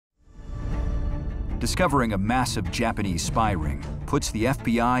Discovering a massive Japanese spy ring puts the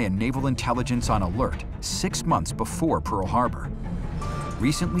FBI and naval intelligence on alert 6 months before Pearl Harbor.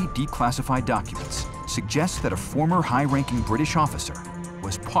 Recently declassified documents suggest that a former high-ranking British officer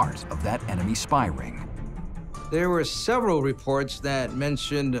was part of that enemy spy ring. There were several reports that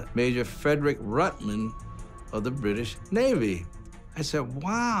mentioned Major Frederick Rutland of the British Navy. I said,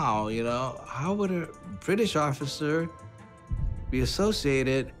 wow, how would a British officer be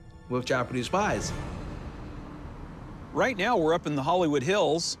associated with Japanese spies? Right now, we're up in the Hollywood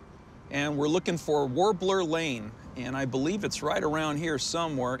Hills, and we're looking for Warbler Lane, and I believe it's right around here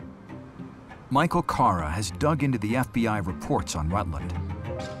somewhere. Michael Cara has dug into the FBI reports on Rutland.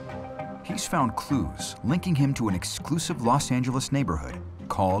 He's found clues linking him to an exclusive Los Angeles neighborhood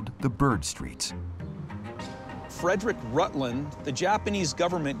called the Bird Streets. Frederick Rutland, the Japanese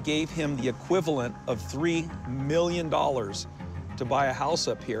government gave him the equivalent of $3 million to buy a house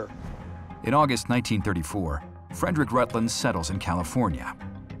up here. In August 1934, Frederick Rutland settles in California.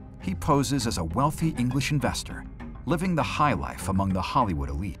 He poses as a wealthy English investor, living the high life among the Hollywood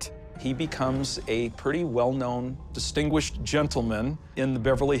elite. He becomes a pretty well-known, distinguished gentleman in the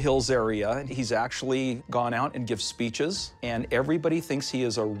Beverly Hills area. He's actually gone out and gives speeches, and everybody thinks he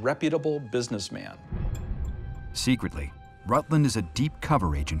is a reputable businessman. Secretly, Rutland is a deep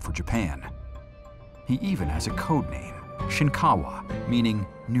cover agent for Japan. He even has a code name, Shinkawa, meaning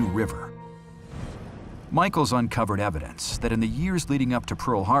New River. Michael's uncovered evidence that in the years leading up to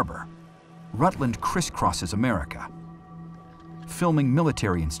Pearl Harbor, Rutland crisscrosses America, filming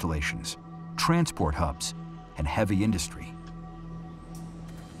military installations, transport hubs, and heavy industry.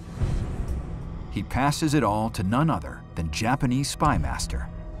 He passes it all to none other than Japanese spy master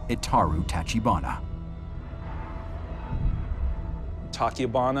Itaru Tachibana.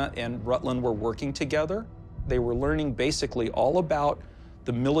 Tachibana and Rutland were working together. They were learning basically all about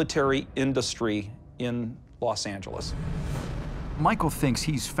the military industry in Los Angeles. Michael thinks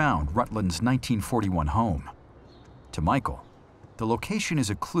he's found Rutland's 1941 home. To Michael, the location is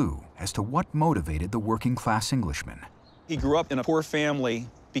a clue as to what motivated the working-class Englishman. He grew up in a poor family,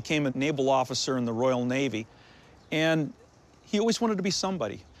 became a naval officer in the Royal Navy, and he always wanted to be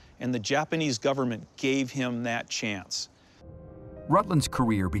somebody, and the Japanese government gave him that chance. Rutland's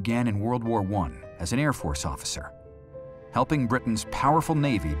career began in World War I as an Air Force officer, helping Britain's powerful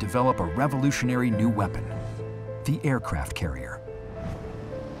Navy develop a revolutionary new weapon, the aircraft carrier.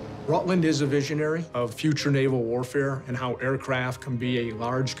 Rutland is a visionary of future naval warfare and how aircraft can be a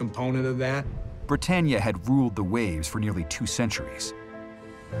large component of that. Britannia had ruled the waves for nearly 2 centuries.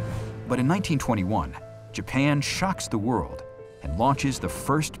 But in 1921, Japan shocks the world and launches the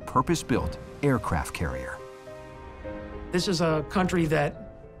first purpose-built aircraft carrier. This is a country that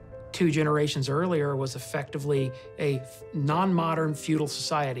 2 generations earlier was effectively a non-modern feudal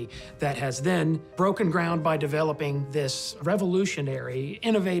society that has then broken ground by developing this revolutionary,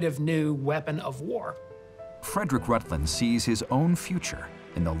 innovative new weapon of war. Frederick Rutland sees his own future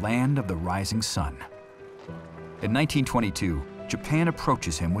in the land of the rising sun. In 1922, Japan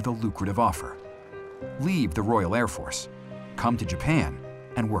approaches him with a lucrative offer. Leave the Royal Air Force, come to Japan,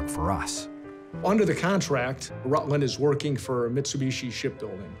 and work for us. Under the contract, Rutland is working for Mitsubishi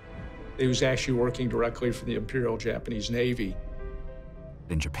Shipbuilding. He was actually working directly for the Imperial Japanese Navy.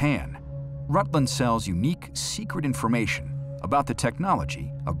 In Japan, Rutland sells unique, secret information about the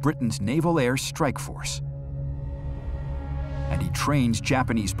technology of Britain's Naval Air Strike Force. And he trains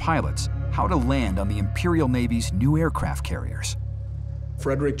Japanese pilots how to land on the Imperial Navy's new aircraft carriers.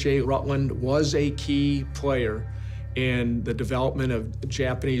 Frederick J. Rutland was a key player in the development of the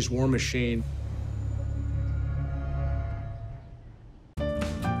Japanese war machine.